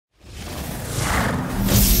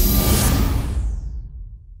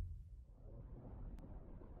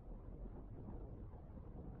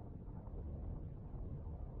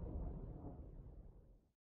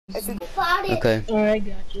Okay. Alright,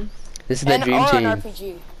 got you. This is the dream team. Or an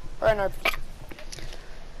RPG. Or an RPG.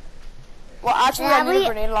 Well, actually, I need a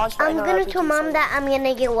grenade launcher. I'm gonna tell Mom that I'm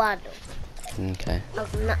gonna get water. Okay.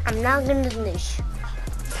 I'm not gonna finish.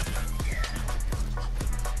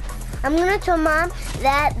 I'm gonna tell Mom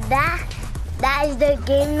that is the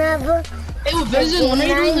game level. Hey, what video? When are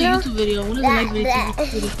you doing the YouTube video? When is the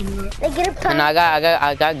next video coming out? And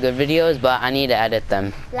I got good videos, but I need to edit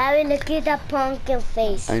them. Larry, look at that pumpkin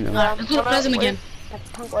face. I know. Let's put a present again. That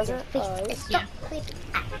pumpkin Was it? face. Yeah.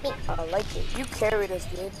 I like it. You carried us,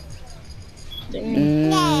 dude.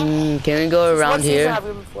 Can we go around What season here? have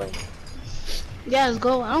we been playing? Yeah, let's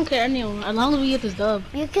go. I don't care anyone. As long as we get this dub.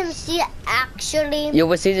 You can see actually. Yo,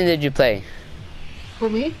 what season did you play? For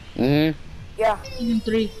me? Yeah. Season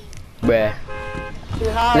 3. Bruh. You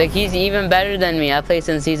have. Like, he's even better than me. I played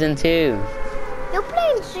since season 2. You're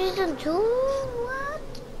playing season 2? What?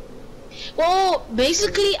 Well,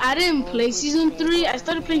 basically, I didn't play season 3. I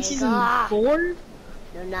started playing season 4.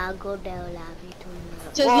 Do not go there, Larry.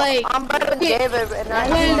 Just Well, like I'm better than David, and I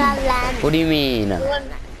Do not land. What do you mean?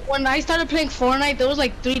 when I started playing Fortnite, there was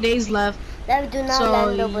like 3 days left. Larry, do not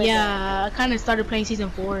land So over yeah, I kind of started playing season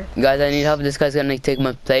 4. Guys, I need help. This guy's gonna take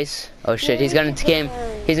my place. Oh shit, he's gonna come.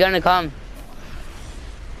 He's gonna come.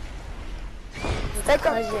 take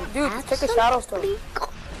a, dude, take a shadow storm.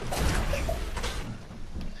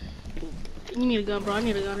 You need a gun, bro. I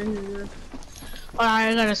need a gun.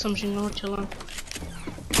 Alright, I got a assumption. No, chill on.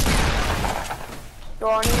 Yo,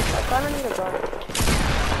 I kinda need a gun.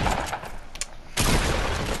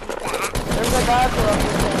 There's a guy up there.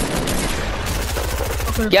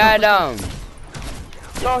 Okay, Get him.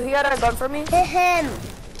 Yo, he had a gun for me. Hit him.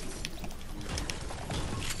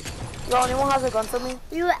 Yo, anyone has a gun for me?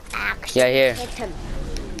 You actually Yeah, here. hit him.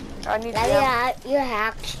 I need Larry, you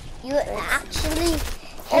actually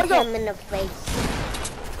hit him in the face.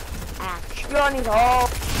 Actually. Yo, I need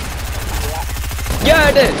help.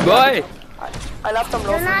 Get it, boy. I left him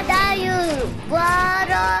low. Do not die, you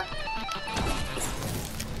water.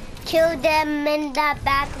 Kill them in the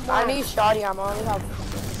back I wall. need shoddy ammo. I only have.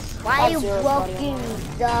 Why are you zero blocking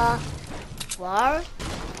the wall?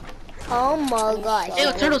 Oh my gosh. Hey,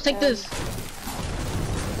 yo, turtles, take this.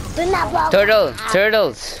 Do not block. Turtles.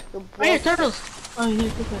 Right here, turtles. Oh, you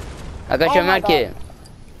need to take that. I got your med kit.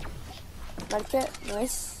 Medkit,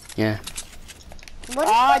 nice. Yeah. What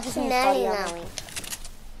I is just this need nanny shoddy ammo. alley?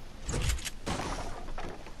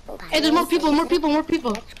 Hey, there's more people, more people, more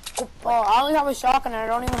people. Oh, I only have a shotgun and I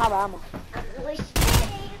don't even have ammo.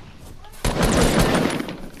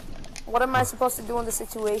 What am I supposed to do in this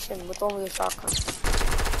situation with only a shotgun?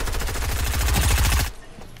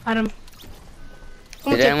 Adam.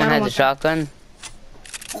 Did anyone have the shotgun?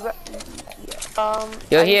 Yo, I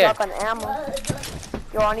need here. shotgun ammo.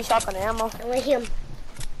 Yo, I need shotgun ammo. With him.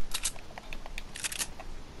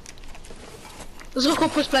 Let's go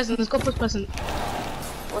push pleasant. Let's go push pleasant.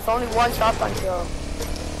 With only one shotgun kill.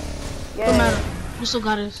 Don't matter. Yeah. We still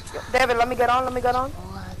got this. David, let me get on. Let me get on.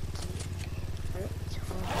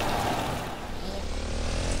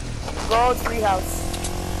 Go treehouse.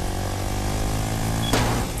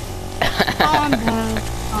 Oh, I'm dead.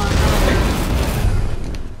 Oh,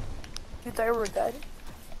 You thought you were dead? no.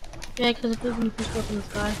 Yeah, because it doesn't push up in the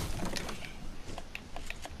sky.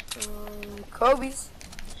 Kobe's.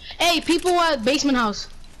 Hey, people at basement house.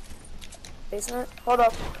 Basement? Hold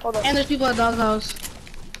up. Hold up. And there's people at dog house.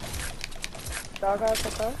 Doghouse,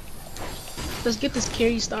 okay. Let's get this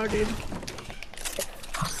carry started.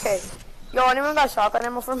 Okay. Yo, anyone got shotgun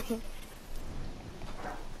ammo for me?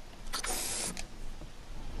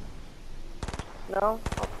 No?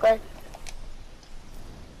 Okay.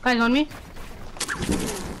 Guys, on me?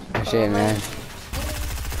 Shit, man.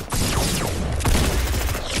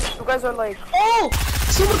 You guys are like... Oh!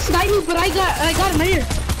 Someone sniped me, but I got him right here.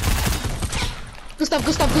 Good stuff,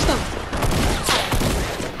 good stuff, good stuff.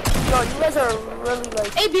 Yo, you guys are really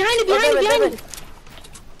like... Hey, behind you, behind you, behind you.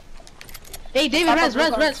 Hey, David,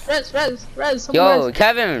 res. Yo,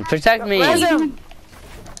 Kevin, protect me. Where's him?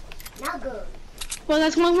 Not good. Well,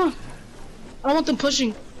 that's come on. I don't want them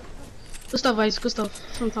pushing. Good stuff, Vice, good stuff.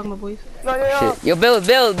 That's what I'm talking about, boys. Yo. Shit. Yo, build.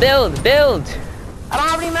 I don't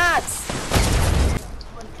have any mats.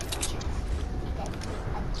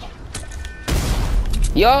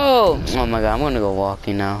 Yo! Oh my god, I'm gonna go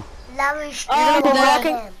walking now. Larry, Oh, kill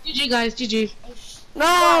walking. him. GG, guys, GG.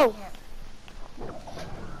 No!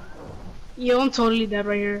 Yo, I'm totally dead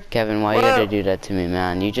right here. Kevin, why you gotta do that to me,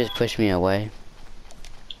 man? You just pushed me away.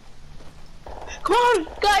 Come on,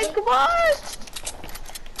 guys, come on!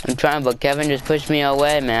 I'm trying, but Kevin just pushed me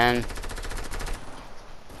away, man.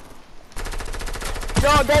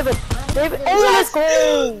 Yo, David. David, oh, let's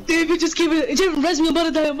go. David just came in. David, res me. I'm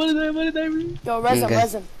about to die. Yo,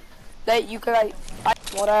 res him. That you could,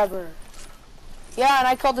 whatever. Yeah, and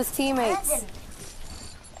I called his teammates.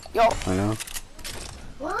 Yo. I know.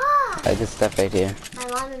 Wow. I got stuff right here. I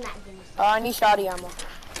want to not do this. I need shoddy ammo.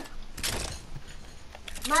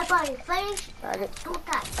 My body flames.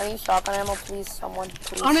 I need shotgun ammo, please. Someone,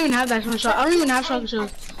 please. I don't even have that shot. I don't even have shotgun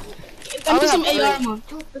shells. I need some AR ammo.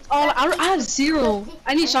 That's all. I have 0.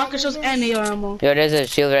 I need shotgun shells and AR ammo. Yo, there's a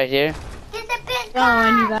shield right here. Get the big Oh,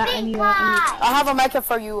 I need that. I need that. I have a mecha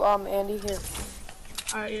for you, Andy. Here.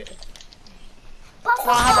 Alright. No,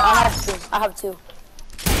 I have two.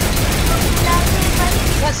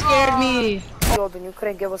 That scared me. Yo, then you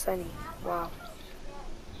couldn't give us any. Wow.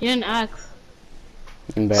 You didn't ask.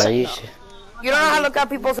 Bro, you should. You don't know how to look at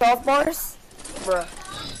people's health bars? Bruh.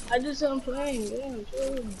 I just said I'm playing. Damn,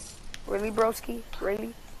 chill. Really, broski?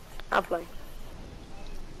 Really? I'm playing.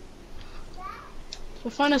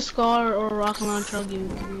 We'll find a scar or a rocket launcher. I'll give it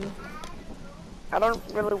to you. I don't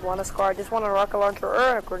really want a scar. I just want a rocket launcher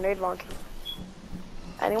or a grenade launcher.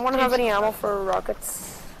 Anyone have any ammo for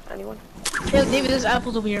rockets? Anyone? Yeah, David, there's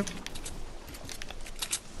apples over here.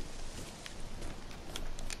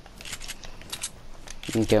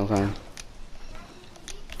 Okay, I'm coming.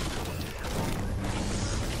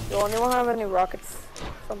 Yo, anyone have any rockets?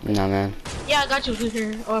 Something? Nah, man. Yeah, I got you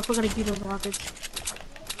here. Oh, I forgot to keep those rockets.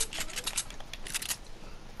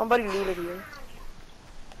 Somebody looted here.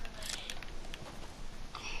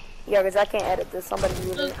 Yeah, because I can't edit this. Somebody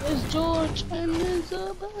looted it. It's George and there's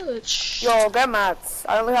a bunch. Yo, get mats.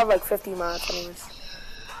 I only have like 50 mats anyways.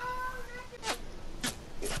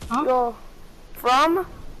 Huh? Yo, from?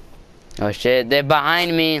 Oh shit, they're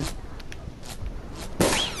behind me.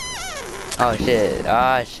 Oh shit,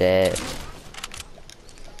 oh shit.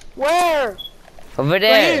 Where? Over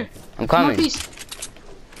there. Here. I'm coming.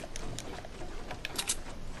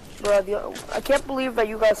 Bro, I can't believe that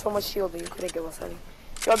you got so much shield and you couldn't give us any.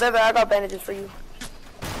 Yo, David, I got bandages for you.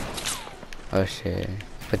 Oh shit.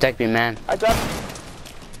 Protect me, man. I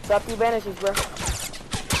dropped you bandages, bro.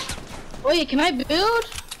 Wait, can I build?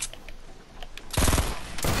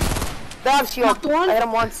 They have shield. Knocked one? I hit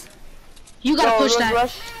him once. You gotta Yo, push that.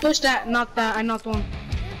 rush. Push that, knock that. I knocked one.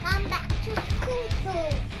 I'm back to school.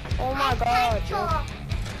 Oh my god. Yo.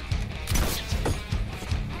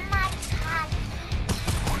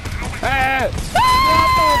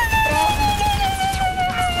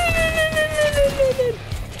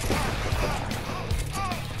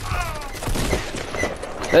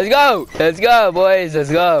 Let's go, boys, let's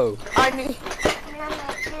go.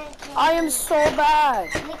 I am so bad.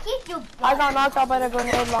 I got knocked out by the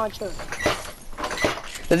grenade launcher.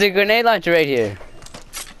 There's a grenade launcher right here.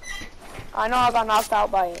 I know I got knocked out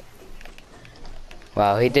by it.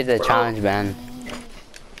 Wow, he did the challenge, man.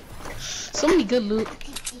 So many good loot.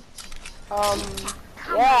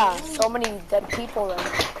 Yeah, so many dead people then.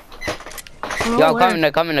 Yo,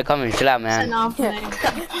 they're coming. Chill out, man.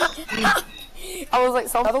 I was like,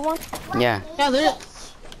 some other one? Yeah. Yeah, there.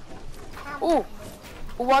 Ooh.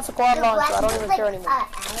 Who wants a quad launcher? I don't even care anymore.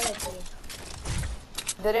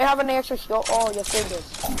 Did it have any extra shield? Oh, yes, they did.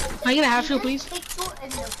 Can I get a half shield, please?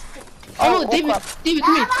 Oh, David, crap. David,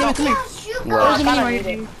 come here. David, come here. Where? There's a mini I right need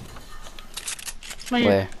here. it. Right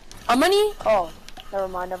here. Where? How many? Oh, never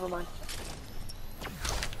mind.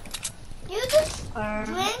 You just drink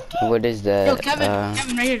it? What is that? Yo, Kevin,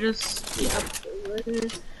 right here. Just right here.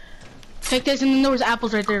 Take this, and then there was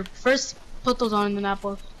apples right there. First, put those on, and then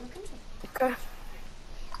apples. Okay.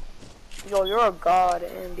 Yo, you're a god,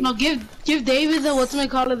 Andy. No, give David the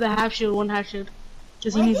the half shield, one half shield,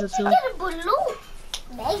 cause he needs it too. Get a balloon.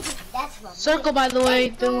 Maybe that's what. Circle, by the way,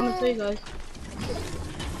 didn't want to play, guys.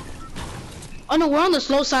 Oh no, we're on the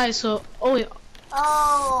slow side, so wait.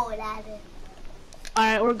 Oh, that's it. All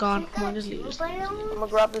right, we're gone. Come on, just leave this. I'm gonna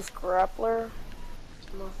grab this grappler.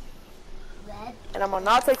 Red. And I'm gonna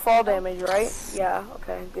not take fall damage, right? Yeah,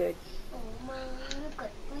 okay, good. Oh my, look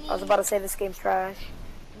at we. I was about to say this game's trash.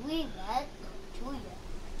 We red. Two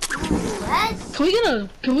red.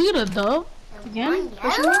 Can we get a dub again?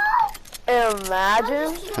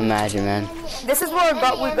 Imagine, man. This is where we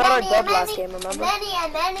got our dub last game, remember?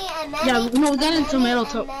 Yeah, no, we got in tomato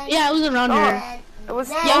top. Yeah, it was around here. It was,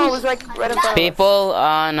 yeah, it was like right in front of us. People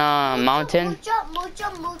on mountain. Don't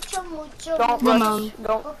Come rush, on.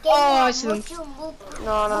 don't. Oh, I see them.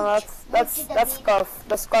 No, that's scuff.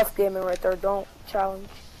 That's scuff gaming right there. Don't challenge.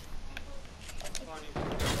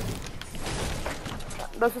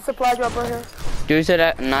 There's a supply drop right here. Do so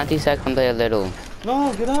that Nati said I can play a little.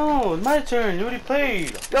 No, get out. It's my turn. You already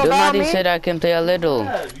played. Yo, Do got Nati me? said I can play a little.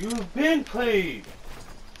 Yeah, you've been played.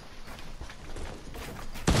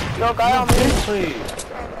 Yo, guy on me. Gameplay.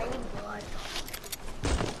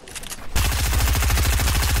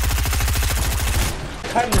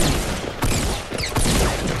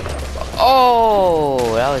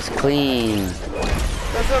 Oh, that was clean.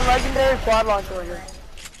 There's a legendary quad launcher right here.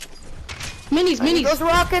 Minis. Those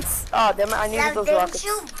rockets. Oh, damn it. I needed those rockets.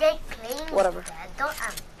 Whatever. Oh,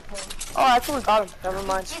 I actually got them. Never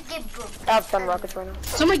mind. I have 10 rockets right now.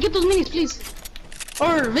 Somebody get those minis, please.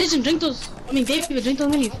 Or Vision, drink those. I mean, David, drink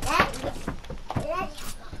those minis.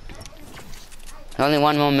 Only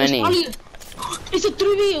one more mini. It's a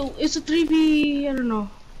 3v. It's a 3v. I don't know.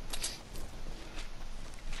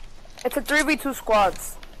 It's a 3v2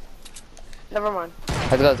 squads. Never mind.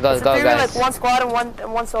 Let's go, guys. Like one squad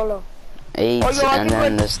and one solo. 8 and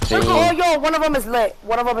then there's 3. Oh, yo, one of them is lit.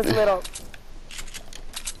 One of them is lit up.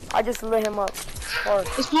 I just lit him up.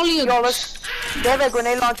 It's probably a... Yo, they have a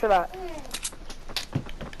grenade launcher that.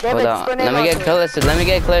 Hold on. Let me get closer. Let me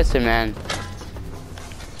get closer, man.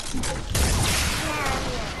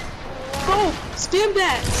 Bro, spam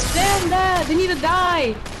that. Spam that. They need to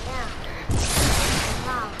die.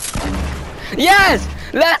 Yes!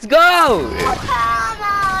 Let's go! Oh,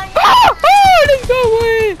 Let's go,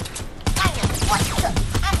 boy!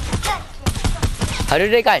 How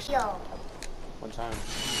did they guys? One time.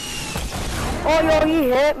 Oh, yo, he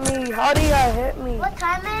hit me. How did he hit me? what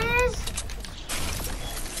time it is?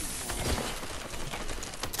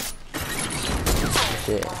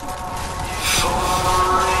 Shit.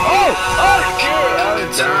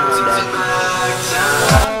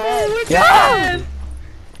 Yeah!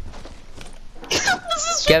 This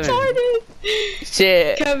is Kevin. retarded.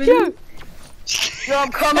 Shit. Kevin. Yo,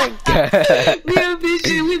 I'm coming. We have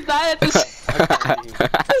vision. We died at this.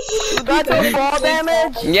 You got the fall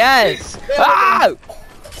damage? Yes! Ah! Yo,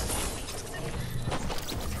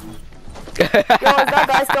 is that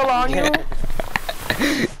guy still on you?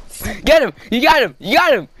 Get him! You got him! You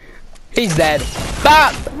got him! He's dead.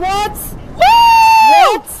 Bop! What? Woo!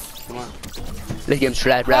 What? Come on. Let's get him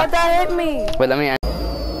straight, bro. How'd that hit me? Wait, let me